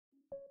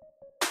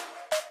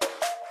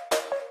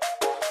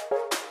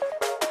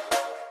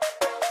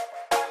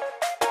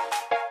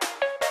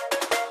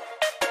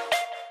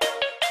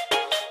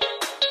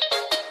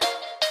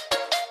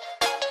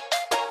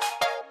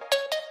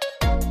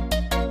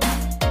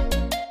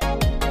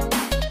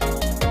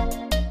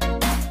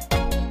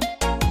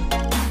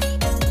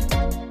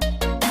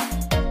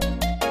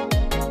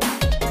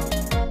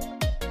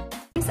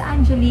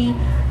Angelie,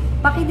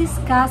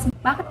 paki-discuss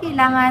bakit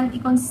kailangan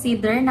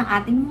i-consider ng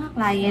ating mga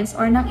clients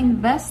or ng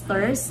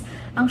investors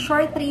ang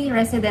short-term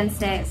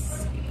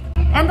residences.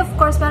 And of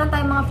course, meron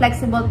tayong mga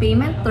flexible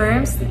payment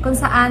terms kung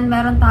saan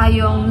meron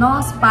tayong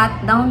no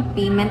spot down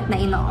payment na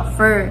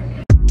ino-offer.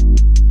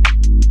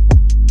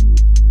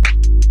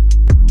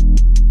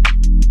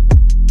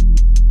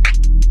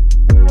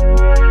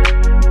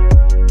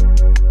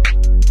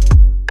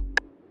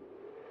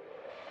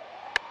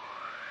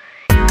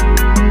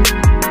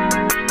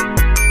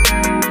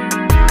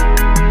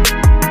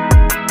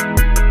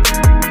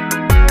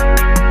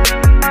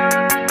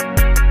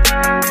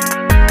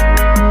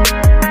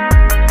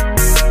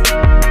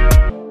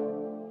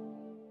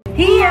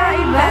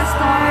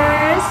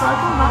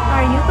 Welcome back to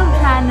our YouTube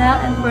channel,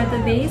 and for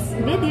today's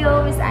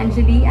video, Miss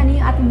Angelie, ano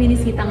yung ating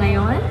binisita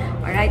ngayon?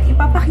 Alright,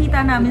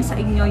 ipapakita namin sa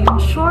inyo yung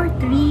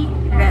short-term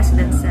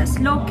residences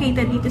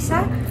located dito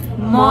sa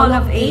Mall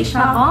of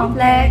Asia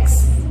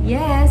Complex.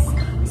 Yes!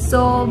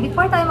 So,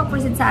 before tayo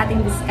mag-proceed sa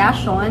ating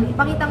discussion,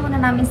 ipakita muna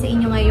namin sa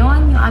inyo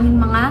ngayon yung aming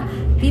mga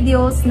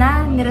videos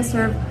na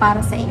nireserve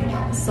para sa inyo.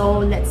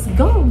 So, let's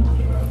go!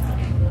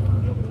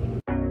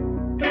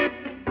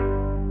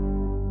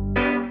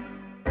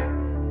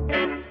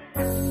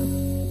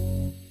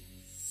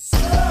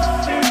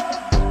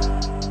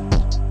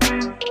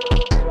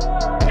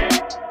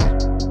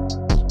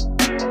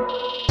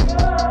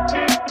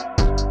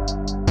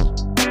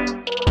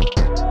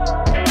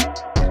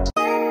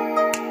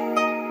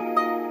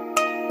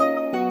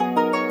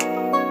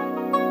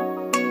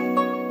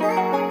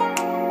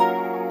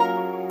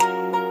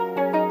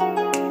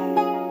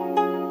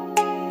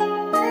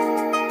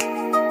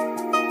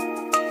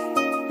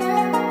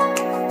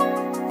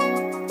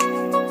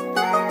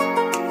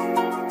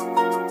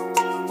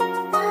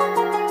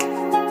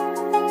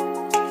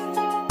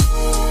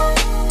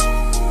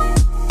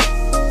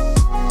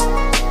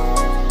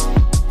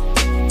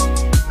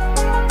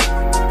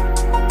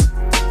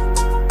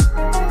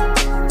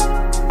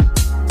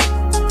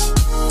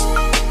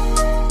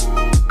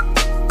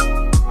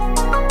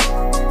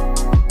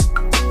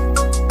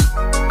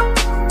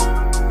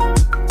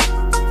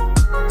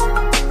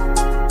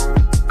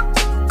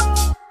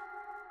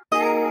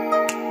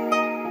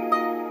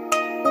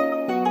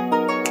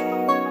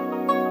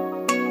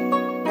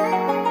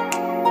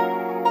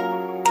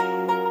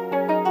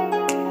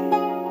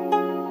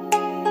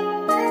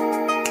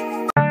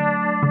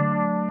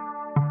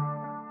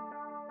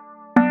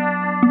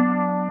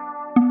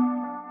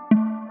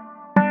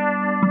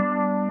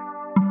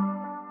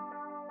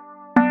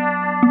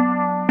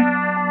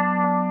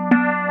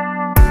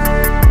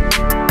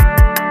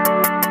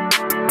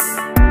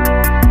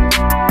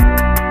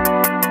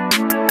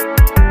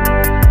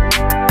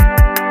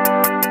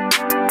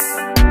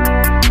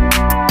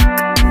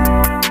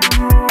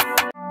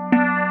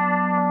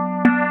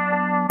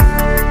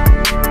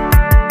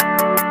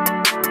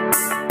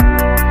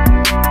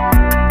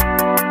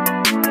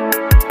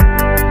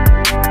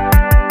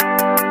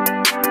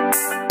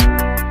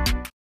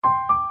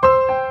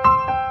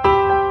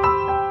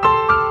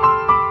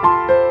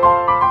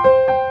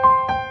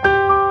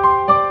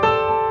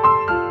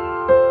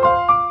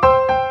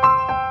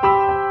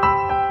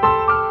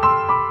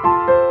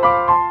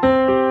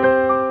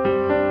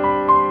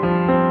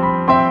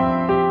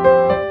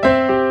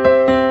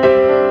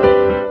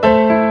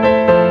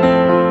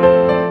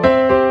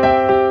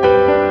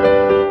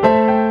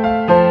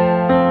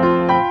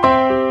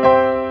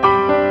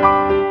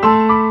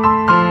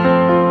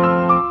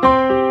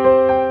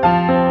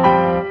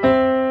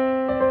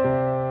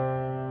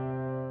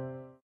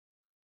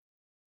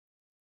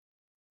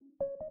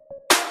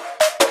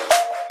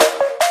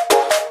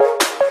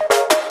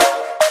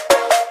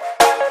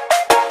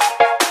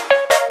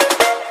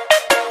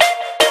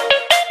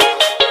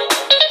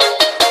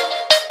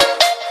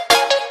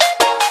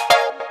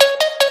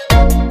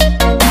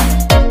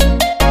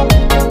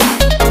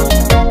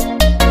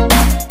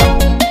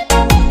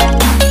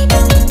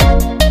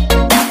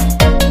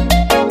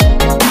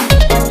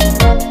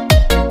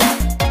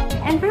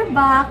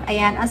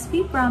 Ayan, as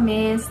we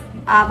promised,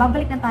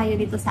 babalik na tayo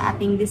dito sa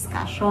ating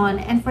discussion.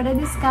 And for the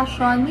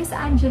discussion, Miss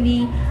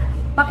Angelie,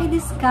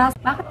 paki-discuss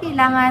bakit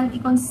kailangan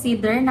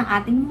i-consider ng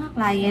ating mga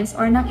clients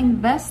or ng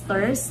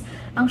investors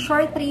ang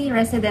short-term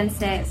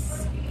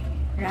residences.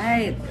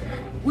 Right.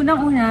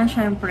 Unang-una,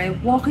 syempre,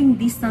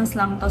 walking distance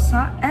lang to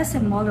sa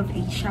SM Mall of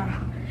Asia.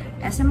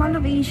 SM Mall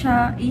of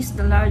Asia is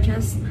the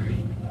largest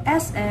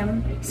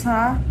SM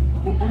sa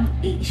buong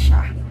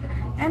Asia.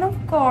 And of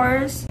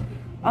course,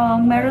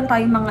 meron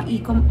tayong mga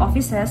e-com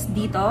offices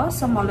dito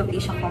sa Mall of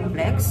Asia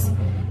Complex.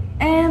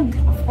 And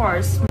of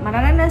course,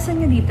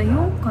 mararanasan nyo dito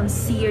yung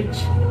concierge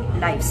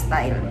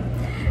lifestyle.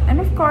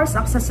 And of course,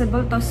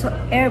 accessible to sa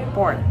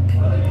airport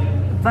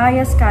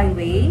via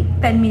Skyway,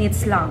 10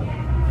 minutes lang.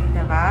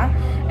 Diba?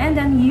 And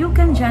then you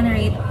can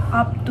generate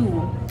up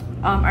to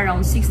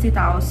around 60,000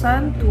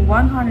 to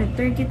 130,000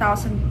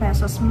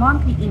 pesos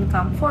monthly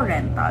income for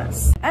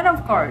rentals. And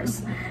of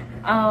course,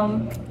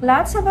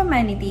 lots of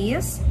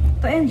amenities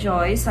to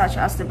enjoy, such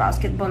as the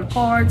basketball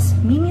courts,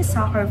 mini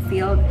soccer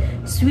field,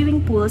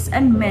 swimming pools,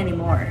 and many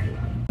more.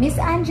 Miss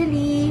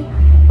Angelie,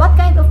 what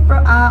kind of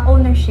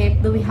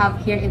ownership do we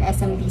have here in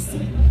SMDC?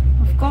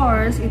 Of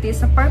course, it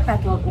is a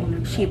perpetual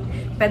ownership.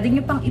 Pwede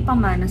nyo pang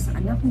ipamana sa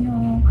anak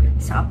nyo,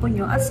 sa apo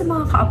nyo, at sa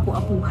mga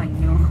kaapu-apuhan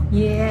nyo.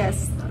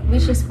 Yes,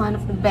 which is one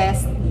of the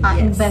best Yes.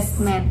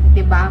 investment,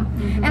 diba?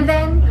 And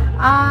then,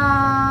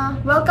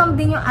 welcome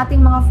din yung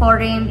ating mga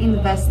foreign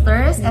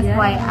investors, Yes.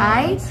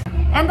 FYI.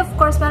 And of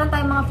course, meron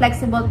tayong mga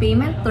flexible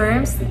payment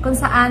terms kung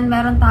saan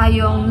meron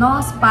tayong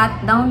no spot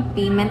down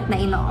payment na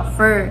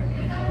ino-offer.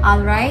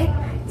 Alright?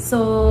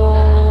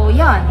 So,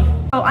 yan.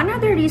 So,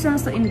 another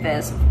reasons to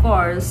invest, of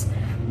course,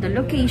 the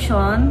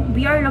location.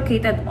 We are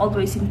located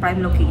always in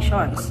prime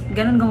locations.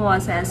 Ganun gumawa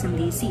sa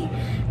SMDC.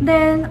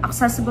 Then,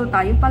 accessible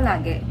tayo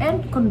palagi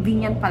and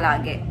convenient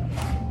palagi.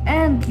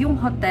 And yung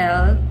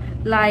hotel,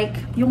 like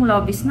yung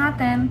lobbies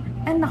natin,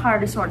 and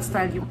naka-resort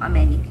style yung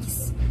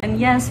amenities.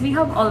 And yes, we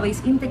have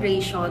always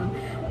integration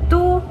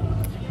to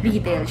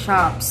retail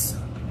shops.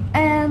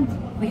 And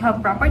we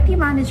have property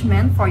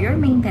management for your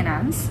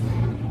maintenance.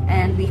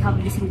 And we have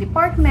leasing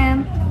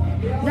department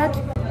that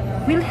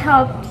will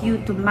help you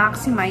to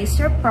maximize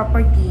your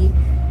property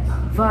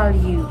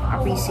value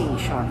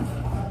appreciation.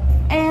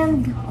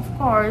 And of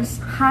course,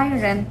 high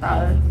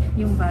rental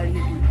yung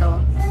value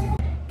dito.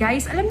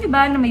 Guys, alam niyo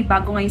ba na may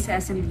bago ngayon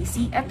sa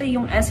SMDC? Ito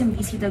yung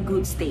SMDC The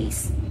Good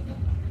Stays.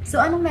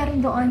 So, anong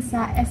meron doon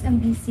sa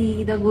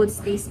SMDC The Good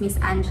Stays, Miss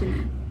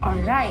Angelie?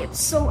 Alright,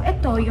 so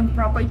ito yung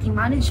property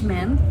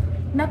management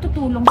na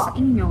tutulong sa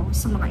inyo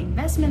sa mga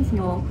investment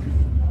nyo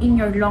in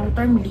your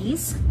long-term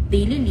lease,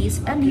 daily lease,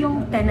 and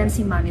yung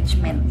tenancy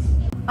management.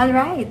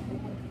 Alright.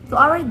 To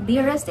our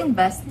dearest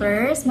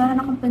investors, meron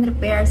akong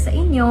pinrepare sa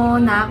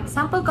inyo na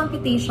sample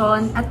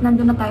computation at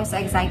nandun na tayo sa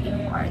exciting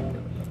part.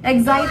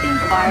 Exciting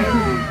part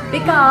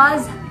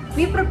because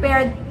we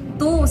prepared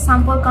 2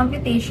 sample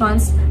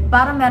computations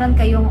para meron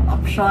kayong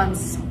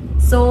options.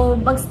 So,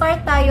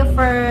 mag-start tayo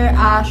for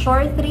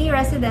Shore 3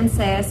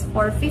 residences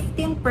for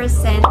 15%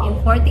 in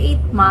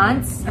 48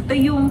 months. Ito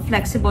yung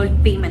flexible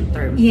payment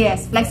term.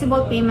 Yes,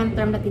 flexible payment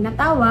term na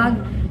tinatawag.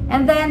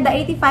 And then, the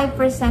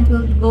 85%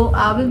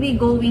 will be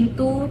going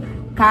to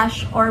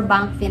cash or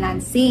bank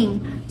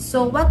financing.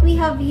 So, what we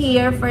have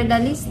here for the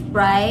list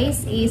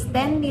price is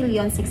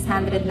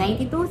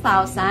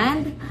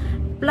 10,692,000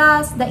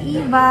 plus the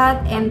EVAT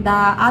and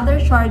the other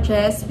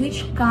charges,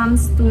 which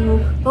comes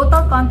to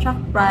total contract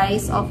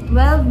price of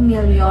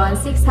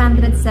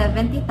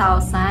 12,670,020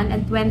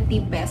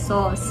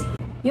 pesos.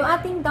 Yung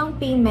ating down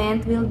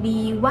payment will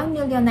be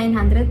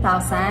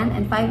 1,900,503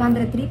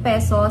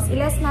 pesos.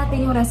 I-less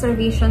natin yung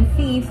reservation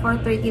fee for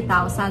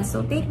 30,000.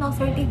 So, take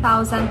note,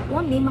 30,000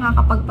 only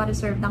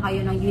makakapagpa-reserve na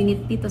kayo ng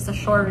unit dito sa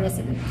Shore 3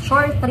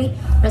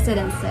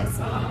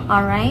 Residences.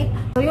 Alright?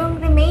 So,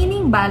 yung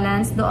remaining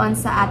balance doon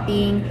sa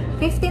ating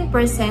 15%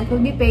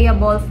 will be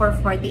payable for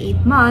 48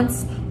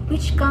 months,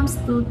 which comes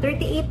to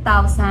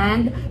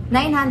 38,968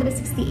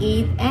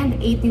 and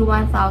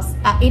 81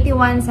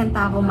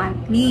 centavo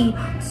monthly.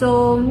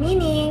 So,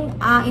 meaning,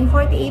 in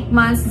 48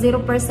 months,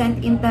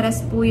 0%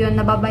 interest po yun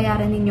na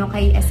babayaran ninyo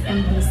kay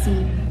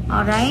SMDC.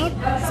 Alright?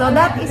 So,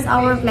 that is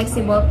our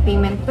flexible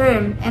payment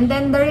term. And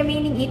then, the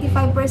remaining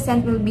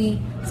 85% will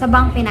be sa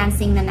bank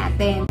financing na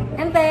natin.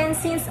 And then,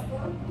 since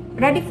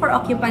ready for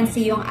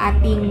occupancy yung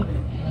ating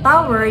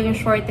tower, yung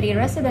Shore 3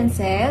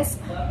 Residences,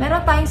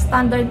 meron tayong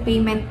standard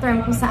payment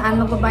term kung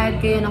saan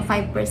magbabayad kayo ng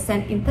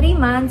 5% in 3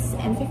 months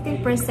and 15%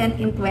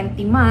 in 20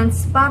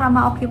 months para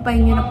ma-occupy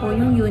nyo na po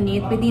yung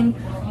unit within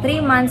 3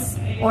 months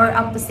or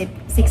up to 6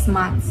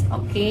 months.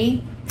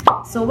 Okay?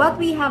 So, what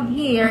we have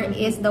here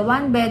is the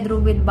 1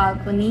 bedroom with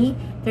balcony,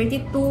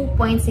 32.16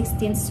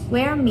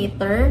 square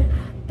meter.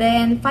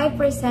 Then,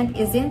 5%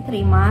 is in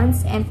 3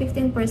 months and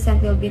 15%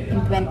 will be in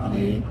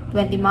 20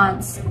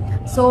 months.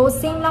 So,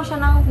 same lang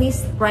siya ng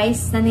list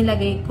price na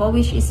nilagay ko,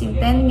 which is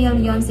yung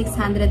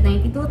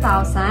 10,692,000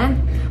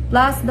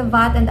 plus the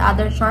VAT and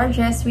other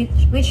charges,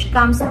 which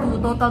comes to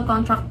total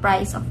contract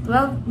price of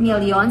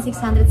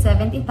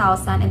 12,670,020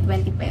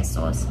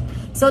 pesos.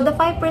 So, the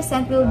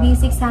 5% will be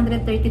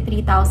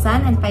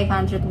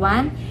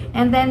 633,501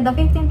 and then the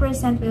 15%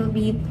 will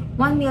be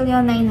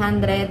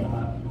 1,900,503.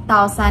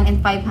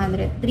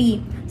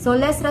 So,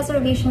 less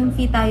reservation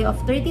fee tayo of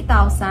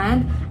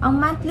 30,000. Ang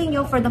monthly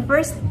nyo for the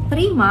first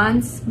 3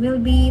 months will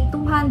be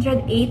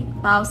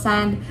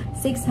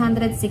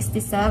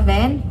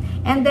 208,667.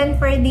 And then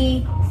for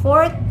the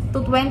 4th to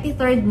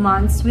 23rd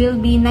months will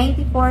be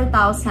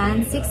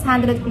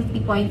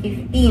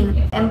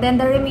 94,650.15. And then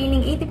the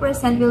remaining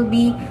 80% will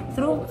be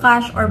through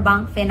cash or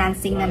bank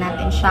financing na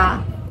natin siya.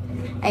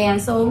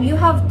 Ayan, so you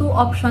have 2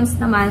 options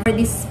naman for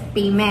this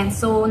payment.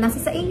 So, nasa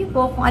sa inyo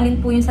po kung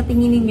alin po yung sa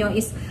tingin ninyo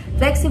is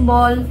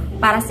flexible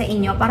para sa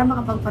inyo, para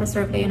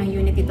makapag-reserve kayo ng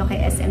unit dito kay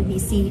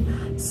SMDC.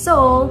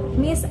 So,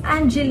 Miss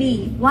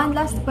Angelie, one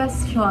last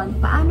question.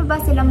 Paano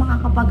ba sila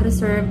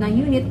makakapag-reserve ng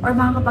unit or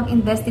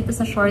makakapag-invest dito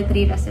sa Shore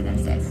 3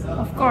 Residences?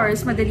 Of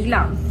course, madali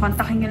lang.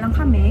 Kontakin nyo lang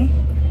kami.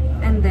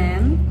 And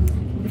then,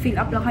 fill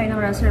up lang kayo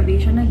ng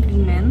reservation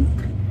agreement.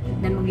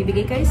 Then,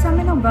 magbibigay kayo sa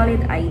amin ng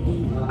valid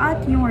ID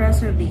at yung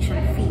reservation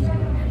fee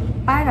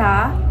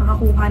para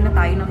makakuha na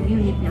tayo ng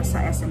unit nyo sa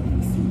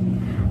SMBC.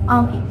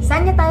 Okay,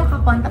 saan niya tayo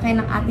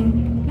kakontakin ng ating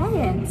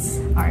clients?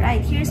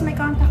 Alright, here's my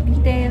contact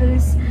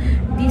details.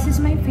 This is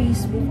my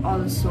Facebook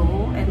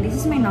also. And this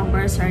is my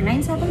number, sir.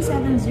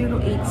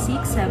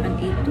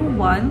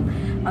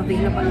 977-086-7821.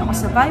 Available ako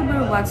sa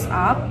Viber,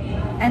 WhatsApp,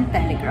 and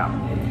Telegram.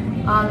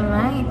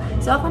 Alright.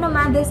 So, ako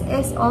naman, this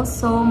is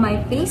also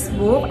my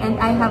Facebook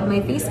and I have my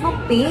Facebook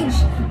page.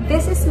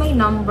 This is my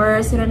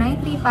number,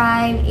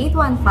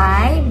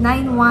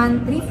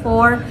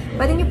 0935-815-9134.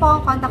 Pwede niyo po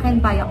akong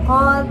kontakin via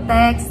call,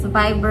 text,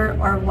 Viber,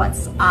 or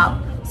WhatsApp.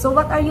 So,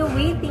 what are you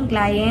waiting,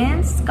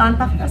 clients?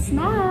 Contact us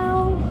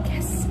now!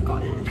 Yes,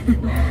 call.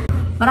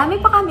 Marami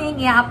pa kaming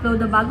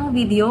i-upload na bagong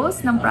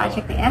videos ng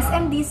project ni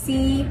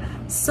SMDC.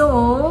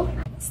 So,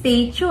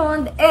 stay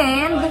tuned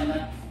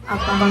and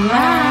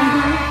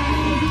abangan!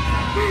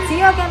 See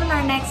you again in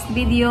our next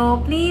video.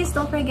 Please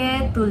don't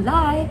forget to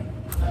like,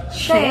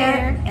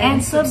 share,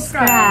 and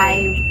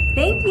subscribe.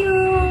 Thank you!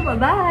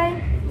 Bye-bye!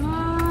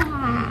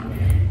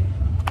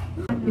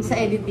 Sa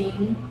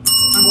editing.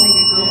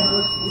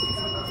 Go.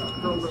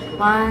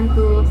 1,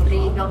 2,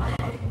 3, go.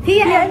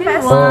 Here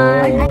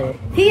everyone!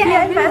 Here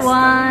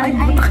everyone!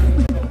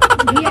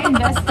 Here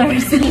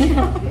investors!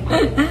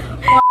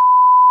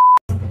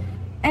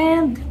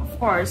 And, of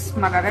course,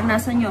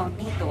 magaganasan nyo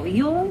dito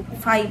yung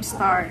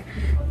 5-star.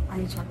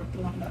 Ay, charot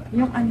lang.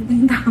 Yung ano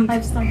din tawag?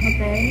 5-star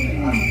hotel.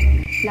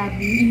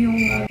 Lobby.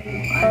 Yung,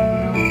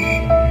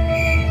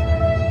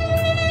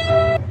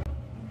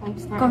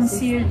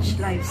 concierge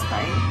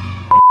lifestyle.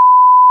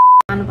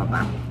 Ano pa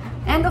ba?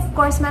 And of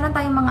course, meron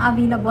tayong mga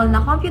available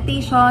na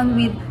computation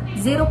with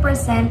 0%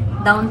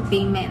 down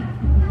payment.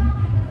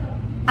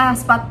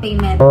 Spot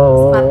payment.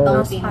 Spot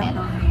down payment.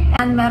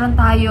 And meron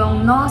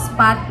tayong no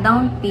spot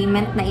down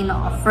payment na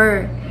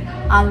ino-offer.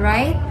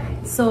 Alright?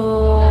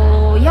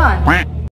 So, yan.